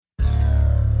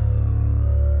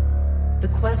The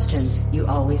questions you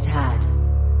always had.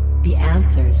 The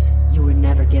answers you were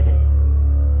never given.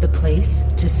 The place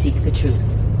to seek the truth.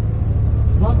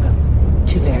 Welcome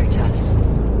to Veritas.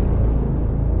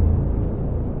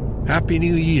 Happy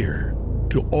New Year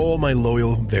to all my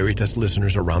loyal Veritas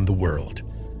listeners around the world.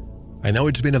 I know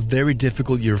it's been a very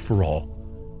difficult year for all,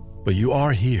 but you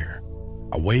are here,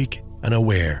 awake and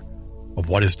aware of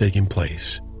what is taking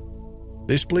place.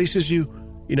 This places you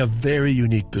in a very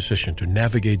unique position to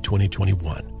navigate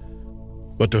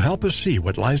 2021. But to help us see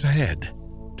what lies ahead,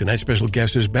 tonight's special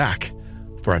guest is back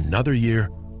for another year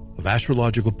of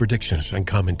astrological predictions and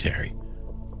commentary.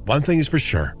 One thing is for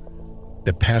sure,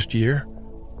 the past year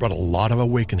brought a lot of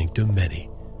awakening to many.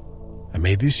 And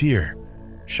may this year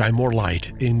shine more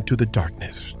light into the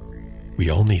darkness. We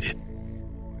all need it.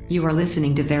 You are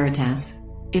listening to Veritas.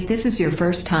 If this is your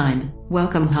first time,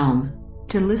 welcome home.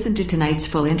 To listen to tonight's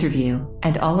full interview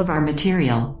and all of our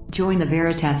material, join the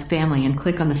Veritas family and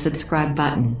click on the subscribe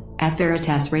button at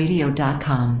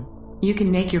veritasradio.com. You can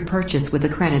make your purchase with a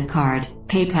credit card,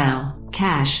 PayPal,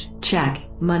 cash, check,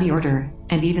 money order,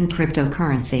 and even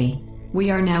cryptocurrency.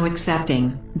 We are now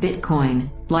accepting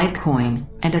Bitcoin, Litecoin,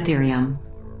 and Ethereum.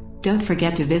 Don't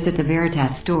forget to visit the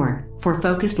Veritas store for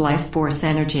focused life force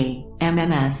energy,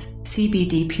 MMS,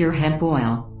 CBD pure hemp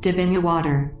oil, Divinia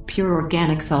water, pure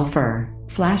organic sulfur,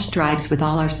 flash drives with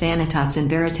all our Sanitas and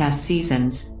Veritas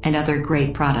seasons, and other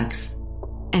great products.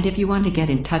 And if you want to get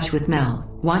in touch with Mel,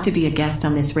 want to be a guest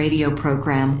on this radio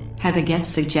program, have a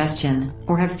guest suggestion,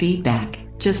 or have feedback,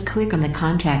 just click on the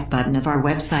contact button of our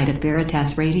website at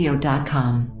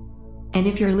veritasradio.com. And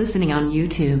if you're listening on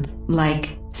YouTube,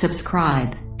 like,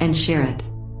 subscribe, and share it.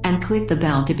 And click the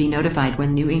bell to be notified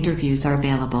when new interviews are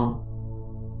available.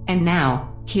 And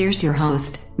now, here's your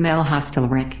host, Mel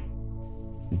Hostelrick.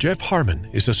 Jeff Harman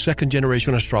is a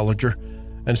second-generation astrologer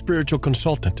and spiritual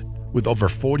consultant with over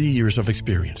 40 years of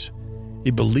experience.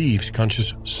 He believes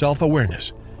conscious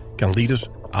self-awareness can lead us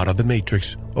out of the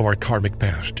matrix of our karmic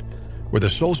past, where the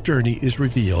soul's journey is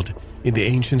revealed in the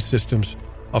ancient systems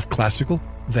of classical,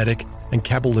 Vedic, and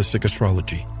Kabbalistic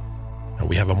astrology. And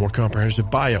we have a more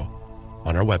comprehensive bio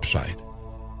on our website.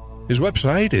 His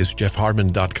website is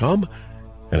jeffharman.com,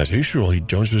 and as usual, he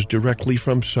joins us directly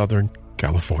from Southern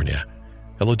California.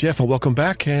 Hello, Jeff, and welcome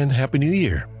back, and Happy New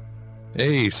Year.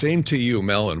 Hey, same to you,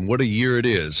 Mel, and what a year it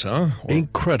is, huh?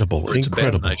 Incredible.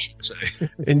 Been, I should say.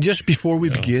 And just before we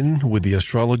begin with the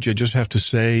astrology, I just have to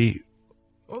say,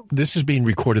 this is being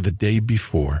recorded the day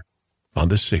before, on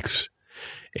the 6th,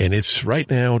 and it's right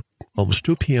now almost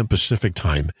 2 p.m. Pacific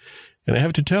time. And I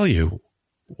have to tell you,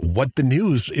 what the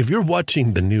news, if you're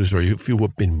watching the news or if you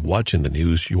have been watching the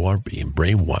news, you are being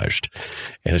brainwashed.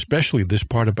 And especially this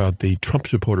part about the Trump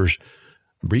supporters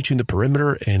breaching the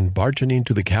perimeter and barging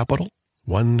into the Capitol.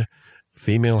 One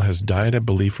female has died, I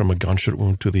believe, from a gunshot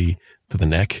wound to the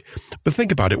neck. But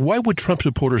think about it. Why would Trump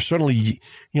supporters suddenly,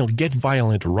 get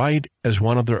violent right as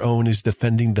one of their own is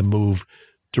defending the move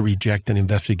to reject and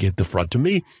investigate the fraud? To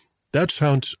me, that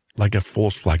sounds like a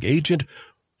false flag agent.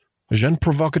 Jean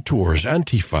provocateurs,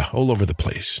 Antifa, all over the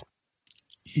place.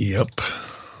 Yep.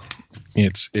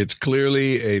 It's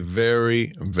clearly a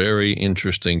very, very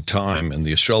interesting time, and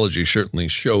the astrology certainly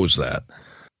shows that.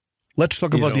 Let's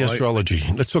talk about the astrology.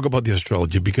 Let's talk about the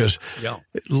astrology because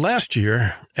last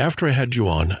year, after I had you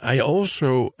on, I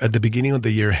also, at the beginning of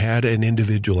the year, had an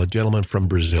individual, a gentleman from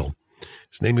Brazil.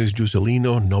 His name is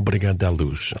Juscelino Nóbrega da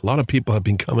Luz. A lot of people have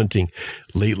been commenting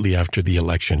lately after the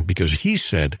election because he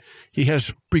said he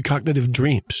has precognitive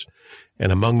dreams.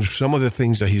 And among some of the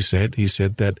things that he said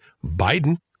that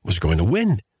Biden was going to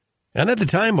win. And at the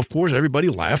time, of course, everybody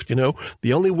laughed.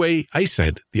 The only way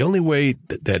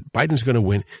that Biden's going to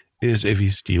win is if he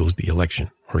steals the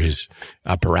election or his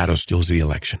apparatus steals the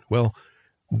election. Well,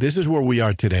 this is where we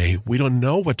are today. We don't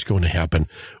know what's going to happen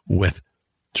with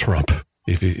Trump.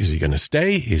 Is he going to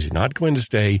stay? Is he not going to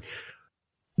stay?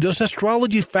 Does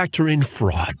astrology factor in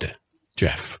fraud,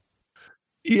 Jeff?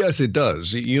 Yes, it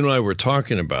does. You and I were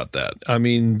talking about that. I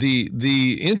mean,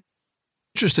 the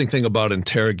interesting thing about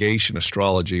interrogation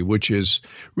astrology, which is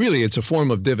really, it's a form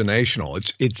of divinational.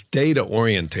 It's data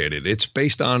orientated. It's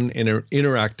based on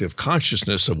interactive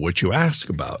consciousness of what you ask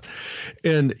about.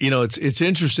 And, it's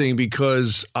interesting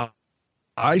because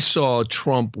I saw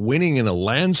Trump winning in a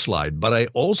landslide, but I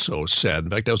also said, in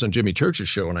fact, I was on Jimmy Church's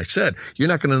show, and I said, you're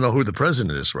not going to know who the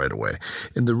president is right away.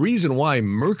 And the reason why,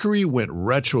 Mercury went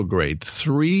retrograde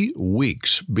 3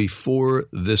 weeks before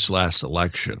this last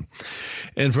election.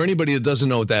 And for anybody that doesn't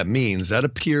know what that means, that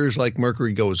appears like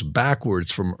Mercury goes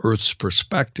backwards from Earth's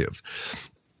perspective.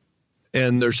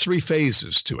 And there's 3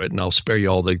 phases to it, and I'll spare you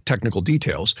all the technical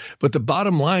details. But the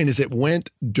bottom line is it went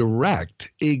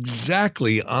direct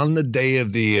exactly on the day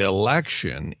of the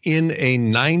election in a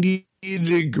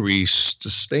 90-degree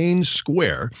sustained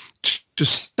square to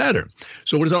Saturn.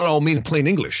 So what does that all mean in plain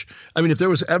English? I mean, if there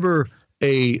was ever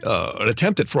an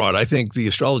attempt at fraud, I think the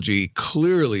astrology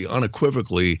clearly,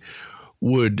 unequivocally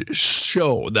would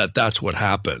show that that's what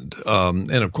happened.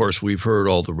 And of course, we've heard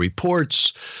all the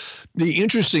reports. The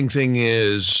interesting thing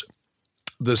is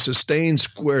the sustained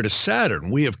square to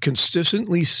Saturn. We have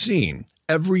consistently seen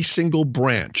every single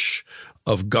branch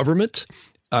of government,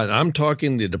 and I'm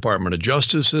talking the Department of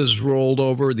Justice has rolled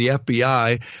over, the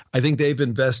FBI. I think they've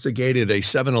investigated a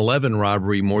 7-Eleven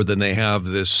robbery more than they have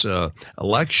this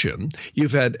election.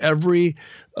 You've had every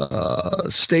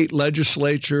state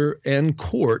legislature and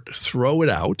court throw it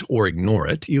out or ignore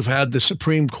it. You've had the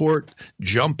Supreme Court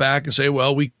jump back and say,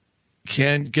 well, we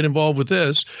can't get involved with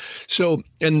this. So,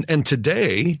 and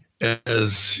today,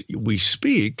 as we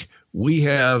speak, we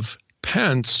have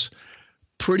Pence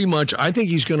pretty much, I think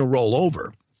he's going to roll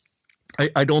over.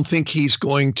 I don't think he's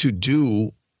going to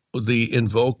do the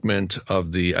invokement of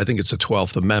I think it's the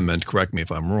 12th Amendment, correct me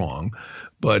if I'm wrong,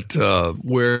 but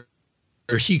where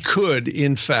he could,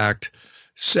 in fact,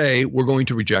 say we're going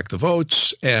to reject the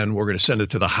votes and we're going to send it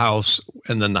to the House,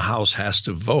 and then the House has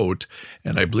to vote.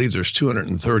 And I believe there's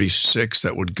 236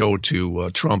 that would go to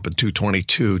Trump and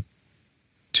 222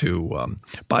 to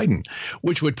Biden,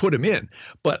 which would put him in.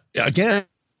 But again,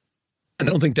 I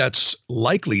don't think that's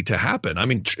likely to happen. I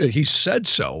mean, he said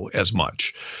so as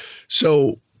much.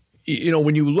 So,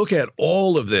 when you look at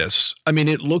all of this, I mean,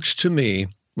 it looks to me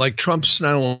like Trump's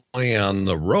not only on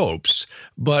the ropes,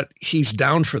 but he's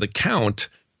down for the count,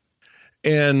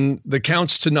 and the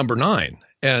count's to number 9,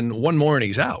 and one more and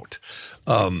he's out.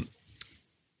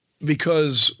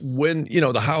 Because when,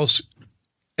 the House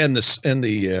and the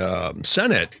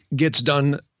Senate gets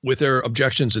done with their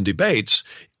objections and debates,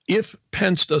 if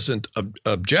Pence doesn't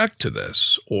object to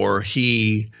this, or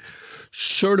he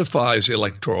certifies the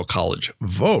Electoral College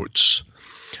votes,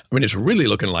 I mean, it's really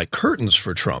looking like curtains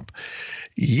for Trump.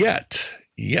 Yet,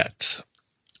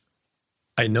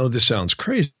 I know this sounds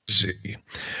crazy,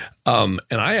 and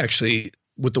I actually,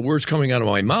 with the words coming out of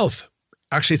my mouth,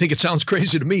 actually think it sounds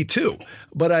crazy to me too.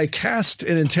 But I cast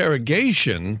an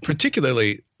interrogation,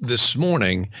 particularly this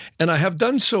morning, and I have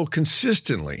done so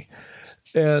consistently.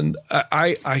 And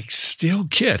I still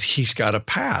get he's got a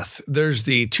path. There's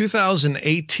the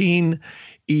 2018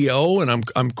 EO, and I'm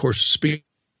of course speaking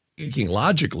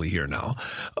logically here now,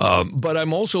 but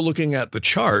I'm also looking at the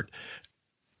chart.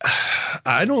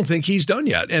 I don't think he's done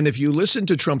yet. And if you listen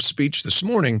to Trump's speech this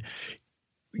morning,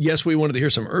 yes, we wanted to hear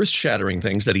some earth-shattering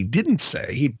things that he didn't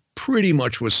say. He pretty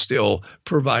much was still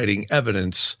providing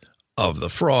evidence of the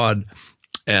fraud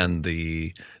and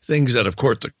the things that, of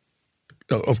course,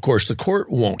 the court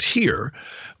won't hear.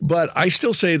 But I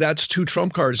still say that's 2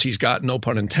 trump cards he's got, no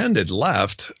pun intended,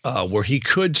 left, where he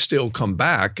could still come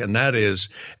back. And that is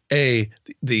A,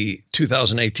 the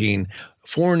 2018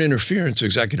 foreign interference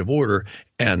executive order,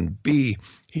 and B,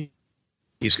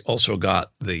 he's also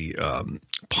got the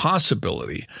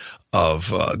possibility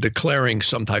of declaring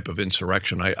some type of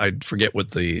insurrection. I forget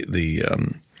what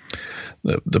the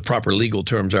proper legal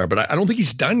terms are, but I don't think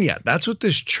he's done yet. That's what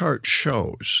this chart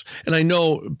shows. And I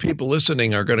know people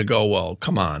listening are going to go, well,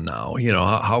 come on now.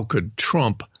 How could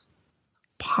Trump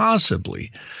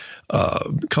possibly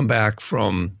come back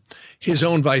from his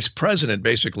own vice president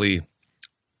basically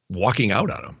walking out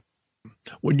on him?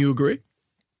 Wouldn't you agree?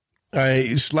 I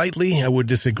would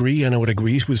disagree, and I would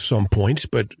agree with some points.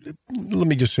 But let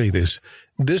me just say this.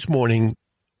 This morning,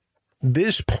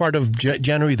 this part of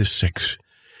January the 6th,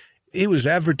 it was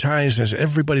advertised as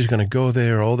everybody's going to go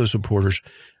there, all the supporters.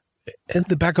 In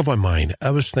the back of my mind,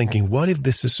 I was thinking, what if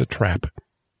this is a trap?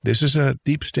 This is a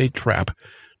deep state trap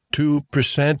to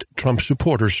present Trump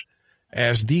supporters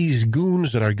as these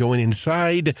goons that are going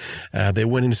inside. They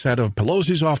went inside of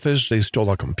Pelosi's office. They stole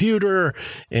a computer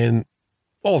and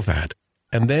all that.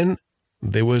 And then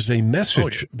there was a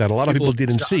message that a lot of people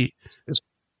didn't see.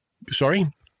 Sorry?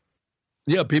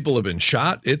 Yeah, people have been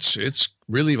shot. It's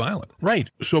really violent. Right.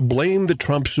 So blame the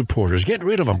Trump supporters. Get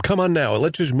rid of them. Come on now.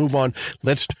 Let's just move on.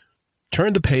 Let's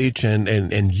turn the page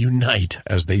and unite,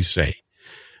 as they say.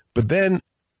 But then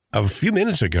a few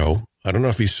minutes ago, I don't know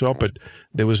if you saw, but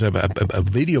there was a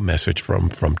video message from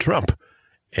Trump.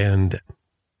 And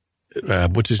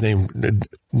what's his name?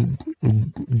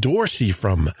 Dorsey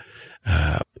from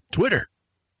Twitter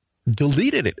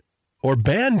deleted it or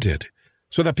banned it,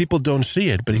 so that people don't see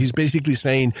it. But he's basically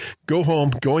saying, go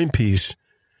home, go in peace.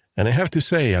 And I have to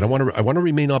say, I want to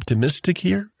remain optimistic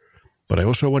here, but I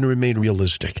also want to remain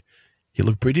realistic. He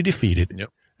looked pretty defeated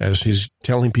as he's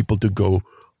telling people to go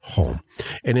home.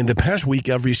 And in the past week,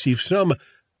 I've received some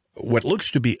what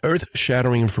looks to be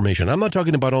earth-shattering information. I'm not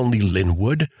talking about only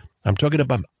Linwood. I'm talking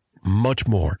about much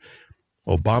more.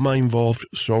 Obama involved,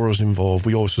 Soros involved.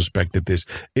 We all suspected this.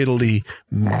 Italy,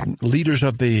 leaders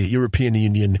of the European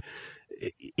Union.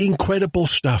 Incredible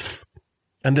stuff.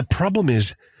 And the problem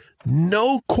is,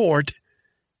 no court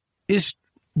is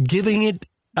giving it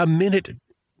a minute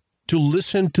to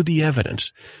listen to the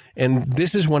evidence. And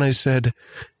this is when I said,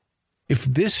 if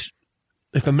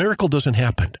a miracle doesn't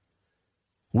happen,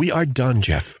 we are done,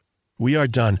 Jeff. We are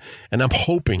done. And I'm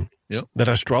hoping that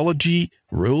astrology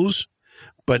rules,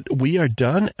 but we are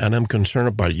done. And I'm concerned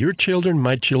about your children,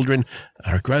 my children,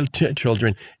 our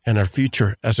grandchildren, and our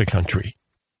future as a country.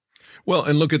 Well,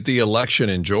 and look at the election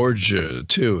in Georgia,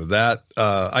 too. That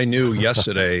I knew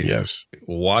yesterday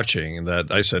watching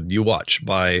that. I said, you watch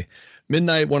by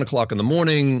midnight, 1 o'clock in the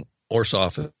morning,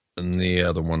 Ossoff and the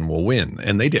other one will win.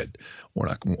 And they did.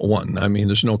 Warnock won. I mean,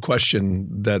 there's no question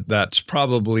that that's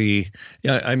probably,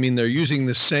 I mean, they're using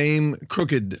the same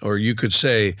crooked, or you could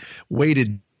say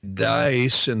weighted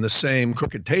dice in the same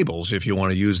crooked tables, if you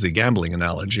want to use the gambling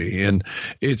analogy. And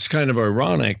it's kind of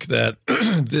ironic that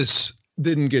this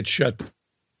didn't get shut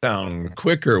down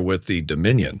quicker with the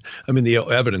Dominion. I mean, the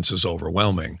evidence is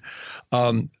overwhelming.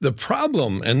 The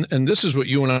problem, and this is what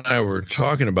you and I were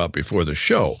talking about before the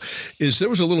show, is there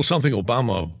was a little something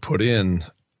Obama put in,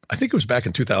 I think it was back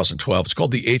in 2012. It's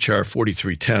called the HR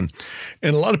 4310.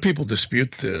 And a lot of people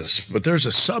dispute this, but there's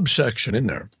a subsection in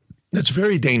there that's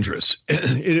very dangerous.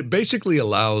 It basically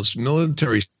allows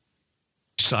military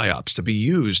psyops to be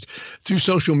used through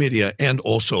social media and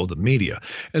also the media.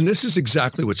 And this is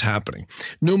exactly what's happening.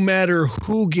 No matter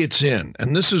who gets in,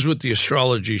 and this is what the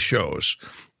astrology shows,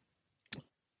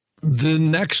 the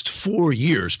next 4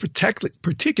 years,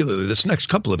 particularly this next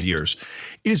couple of years,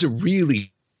 is a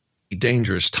really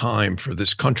dangerous time for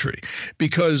this country,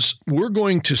 because we're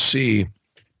going to see,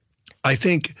 I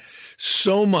think,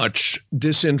 so much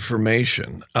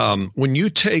disinformation. When you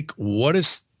take what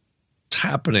is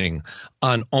happening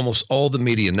on almost all the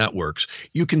media networks,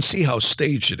 you can see how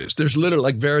staged it is. There's literally,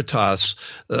 like Veritas,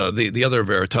 the other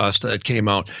Veritas that came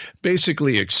out,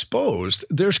 basically exposed.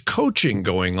 There's coaching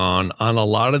going on a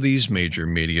lot of these major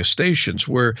media stations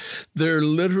where they're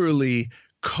literally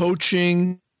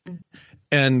coaching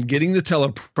and getting the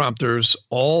teleprompters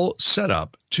all set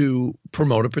up to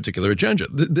promote a particular agenda.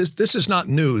 This is not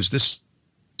news. This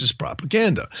is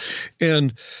propaganda.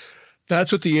 And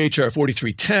that's what the HR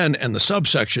 4310 and the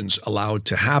subsections allowed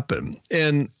to happen.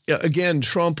 And again,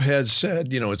 Trump has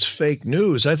said, it's fake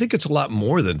news. I think it's a lot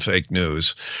more than fake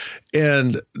news.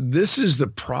 And this is the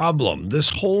problem. This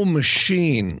whole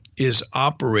machine is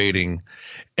operating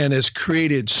and has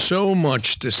created so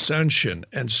much dissension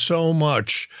and so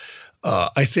much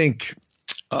I think,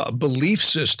 belief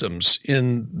systems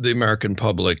in the American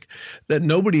public that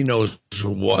nobody knows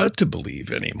what to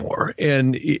believe anymore.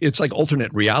 And it's like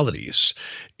alternate realities.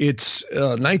 It's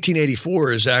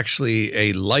 1984 is actually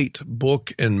a light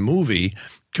book and movie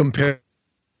compared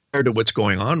to what's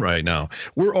going on right now.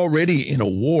 We're already in a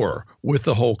war with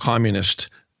the whole communist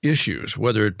issues,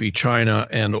 whether it be China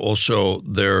and also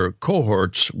their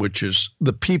cohorts, which is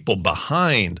the people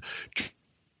behind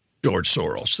George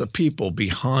Soros, the people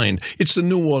behind. It's the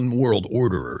New One World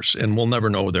Orderers, and we'll never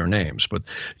know their names. But,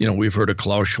 we've heard of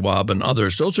Klaus Schwab and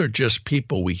others. Those are just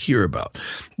people we hear about.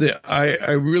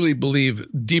 I really believe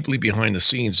deeply behind the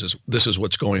scenes this is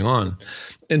what's going on.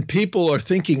 And people are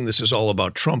thinking this is all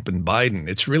about Trump and Biden.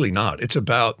 It's really not. It's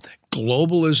about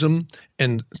globalism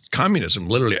and communism,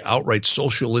 literally outright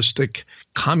socialistic.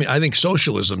 I think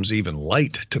socialism's even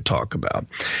light to talk about.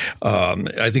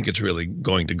 I think it's really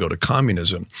going to go to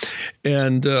communism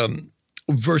and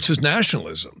versus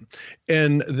nationalism.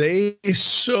 And they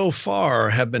so far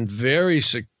have been very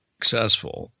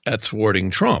successful at thwarting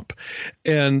Trump.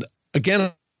 And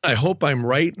again, I hope I'm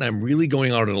right, and I'm really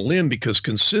going out on a limb, because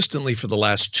consistently for the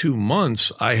last 2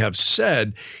 months, I have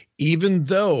said, even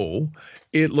though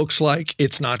it looks like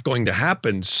it's not going to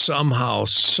happen somehow,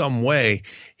 some way,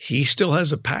 he still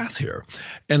has a path here.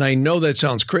 And I know that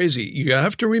sounds crazy. You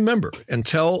have to remember,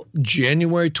 until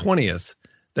January 20th,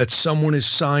 that someone is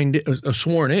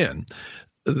sworn in,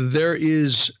 there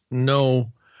is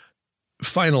no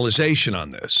finalization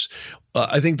on this.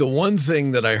 I think the one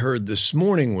thing that I heard this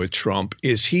morning with Trump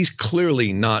is he's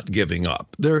clearly not giving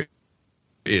up. There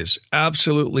is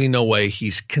absolutely no way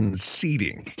he's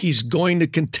conceding. He's going to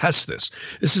contest this.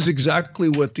 This is exactly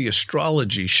what the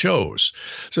astrology shows.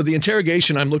 So the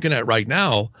interrogation I'm looking at right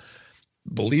now,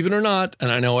 believe it or not,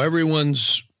 and I know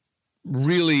everyone's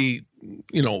really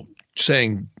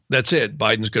saying that's it,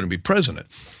 Biden's going to be president.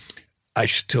 I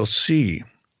still see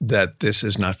that this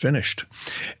is not finished.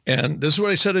 And this is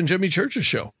what I said in Jimmy Church's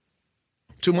show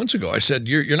 2 months ago. I said,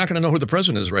 you're not going to know who the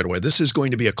president is right away. This is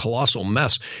going to be a colossal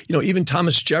mess. Even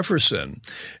Thomas Jefferson,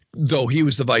 though he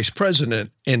was the vice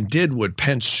president and did what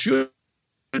Pence should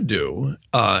do,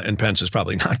 and Pence is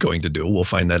probably not going to do. We'll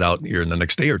find that out here in the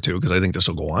next day or two, because I think this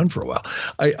will go on for a while.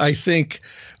 I think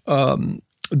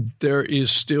there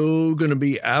is still going to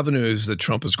be avenues that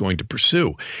Trump is going to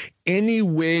pursue. Any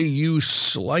way you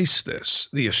slice this,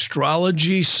 the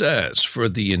astrology says for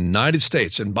the United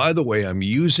States, and by the way, I'm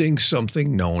using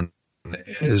something known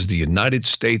as the United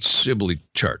States Sibley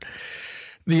chart.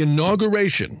 The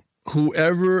inauguration,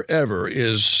 whoever ever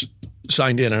is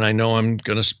signed in, and I know I'm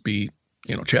going to be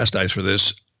chastised for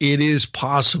this, it is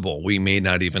possible we may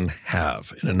not even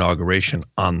have an inauguration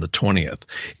on the 20th.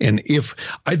 And if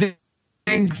I think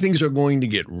things are going to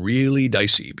get really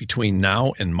dicey between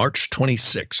now and March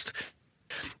 26th.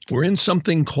 We're in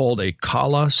something called a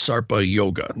Kala Sarpa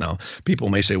Yoga. Now, people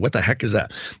may say, what the heck is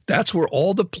that? That's where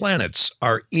all the planets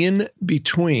are in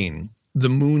between the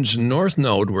moon's north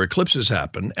node where eclipses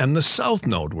happen and the south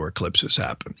node where eclipses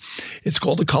happen. It's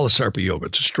called the Kala Sarpa Yoga.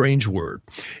 It's a strange word,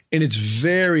 and it's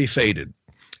very fated.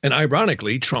 And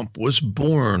ironically, Trump was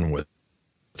born with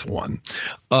one.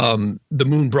 The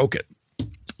moon broke it.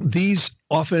 These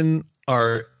often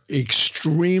are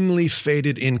extremely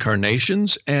fated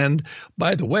incarnations. And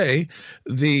by the way,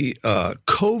 the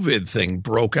COVID thing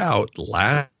broke out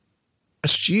last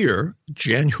year,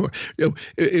 January.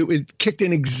 It kicked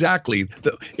in exactly.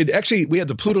 We had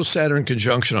the Pluto-Saturn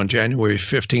conjunction on January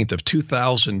 15th of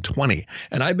 2020.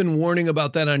 And I've been warning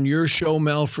about that on your show,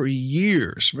 Mel, for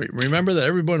years. Remember that,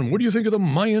 everyone? What do you think of the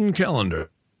Mayan calendar?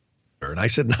 And I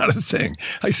said, not a thing.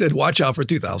 I said, watch out for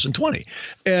 2020.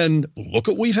 And look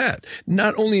what we've had.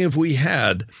 Not only have we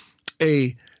had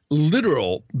a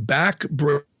literal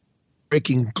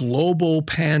back-breaking global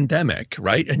pandemic,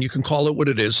 right? And you can call it what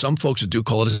it is. Some folks do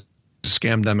call it a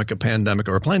scamdemic, a pandemic,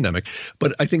 or a plandemic.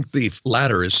 But I think the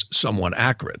latter is somewhat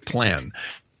accurate, plan.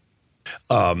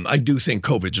 I do think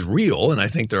COVID's real, and I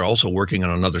think they're also working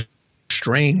on another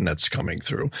strain that's coming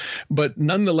through. But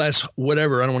nonetheless,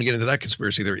 whatever, I don't want to get into that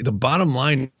conspiracy theory. The bottom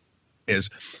line is,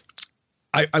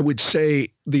 I would say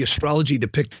the astrology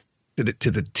depicted it to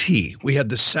the T. We had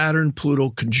the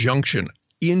Saturn-Pluto conjunction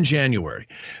in January.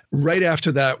 Right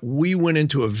after that, we went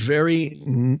into a very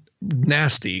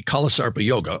nasty Kala Sarpa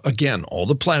Yoga. Again, all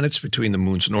the planets between the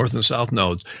moon's north and south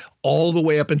nodes, all the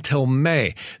way up until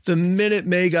May. The minute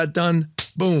May got done,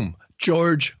 boom,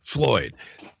 George Floyd.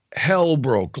 Hell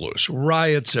broke loose,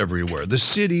 riots everywhere. The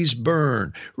cities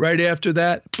burned. Right after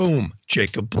that, boom,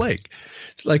 Jacob Blake.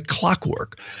 It's like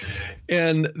clockwork.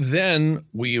 And then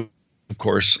we, of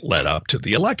course, led up to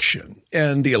the election.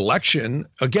 And the election,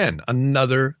 again,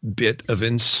 another bit of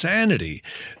insanity.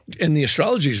 And the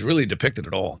astrology is really depicted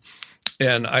it all.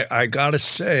 And I got to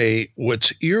say,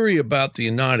 what's eerie about the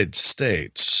United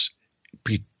States,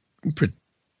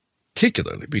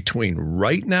 particularly between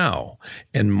right now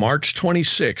and March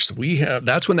 26th,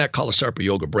 that's when that Kala Sarpa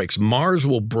Yoga breaks. Mars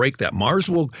will break that. Mars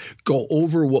will go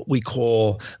over what we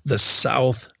call the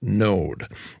South Node,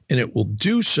 and it will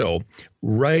do so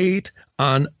right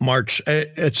on March.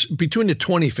 It's between the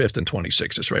 25th and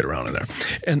 26th. It's right around in there.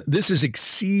 And this is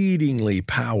exceedingly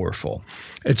powerful.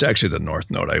 It's actually the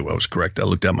North Node. I was correct. I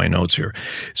looked at my notes here.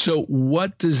 So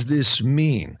what does this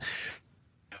mean?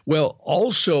 Well,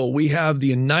 also, we have the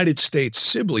United States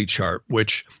Sibley chart,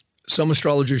 which some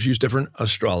astrologers use different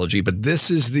astrology, but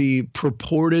this is the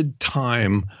purported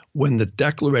time when the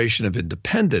Declaration of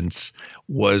Independence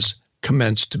was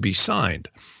commenced to be signed,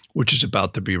 which is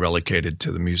about to be relocated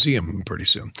to the museum pretty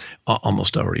soon.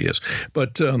 Almost already is.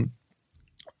 But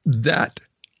that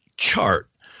chart,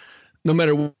 no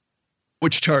matter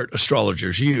which chart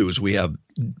astrologers use, we have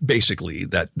basically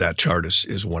that chart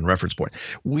is one reference point.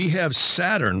 We have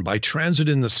Saturn by transit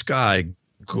in the sky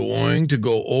going to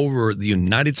go over the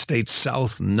United States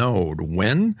South Node.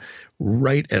 When?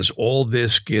 Right as all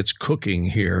this gets cooking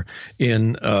here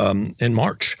in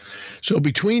March. So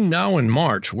between now and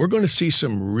March, we're going to see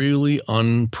some really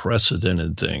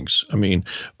unprecedented things. I mean,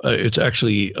 it's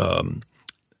actually,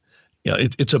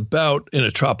 it's about in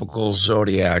a tropical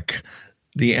zodiac,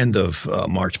 the end of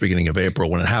March, beginning of April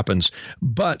when it happens.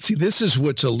 But see, this is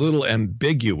what's a little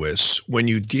ambiguous when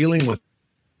you're dealing with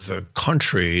the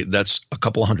country that's a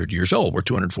couple hundred years old. We're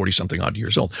 240 something odd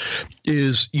years old.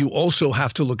 Is you also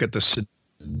have to look at the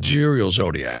sidereal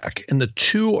zodiac, and the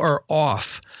two are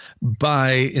off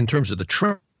by, in terms of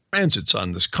the transits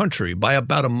on this country, by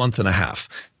about a month and a half.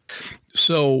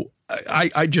 So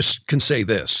I just can say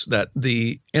this, that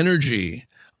the energy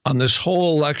on this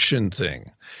whole election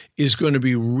thing is going to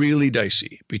be really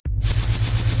dicey.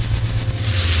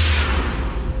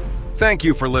 Thank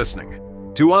you for listening.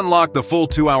 To unlock the full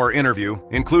 2-hour interview,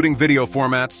 including video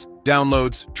formats,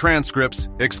 downloads, transcripts,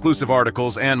 exclusive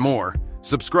articles, and more,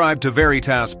 subscribe to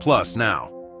Veritas Plus now.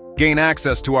 Gain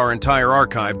access to our entire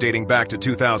archive dating back to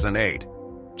 2008.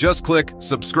 Just click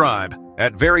subscribe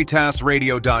at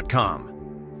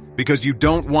veritasradio.com. Because you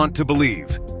don't want to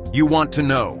believe, you want to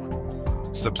know.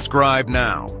 Subscribe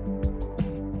now.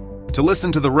 To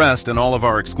listen to the rest and all of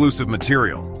our exclusive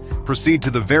material, proceed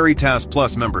to the Veritas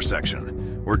Plus member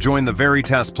section or join the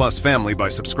Veritas Plus family by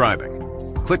subscribing.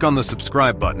 Click on the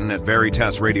subscribe button at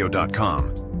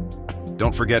veritasradio.com.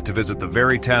 Don't forget to visit the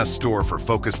Veritas store for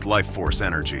focused life force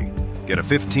energy. Get a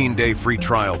 15-day free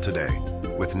trial today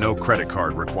with no credit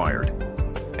card required.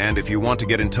 And if you want to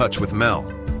get in touch with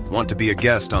Mel, want to be a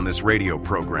guest on this radio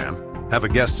program, have a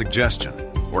guest suggestion,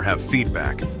 or have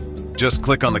feedback, just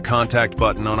click on the contact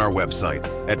button on our website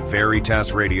at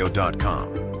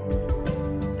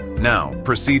veritasradio.com. Now,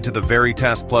 proceed to the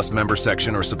Veritas Plus member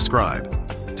section or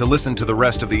subscribe to listen to the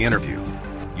rest of the interview.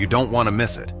 You don't want to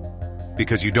miss it.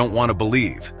 Because you don't want to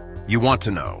believe, you want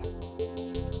to know.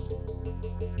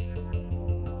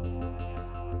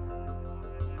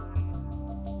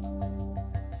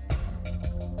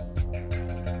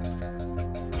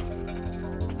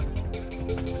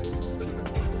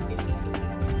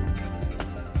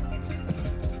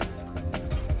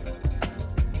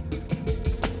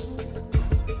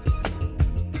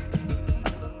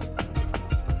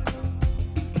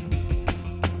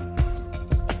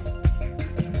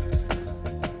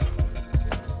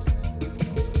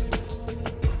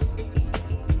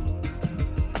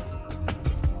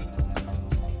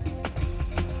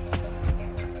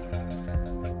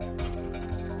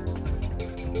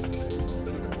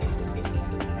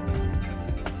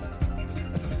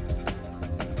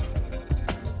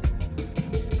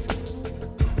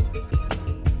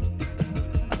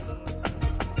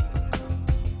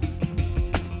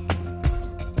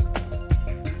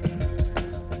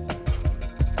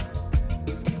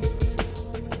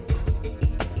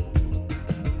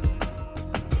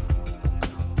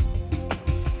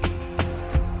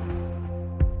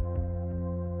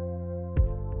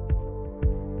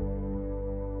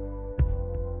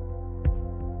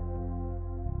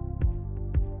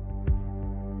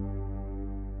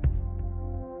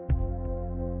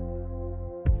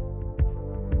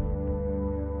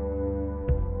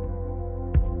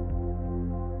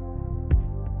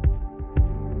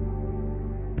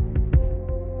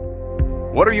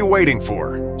 What are you waiting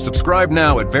for? Subscribe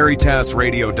now at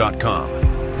veritasradio.com.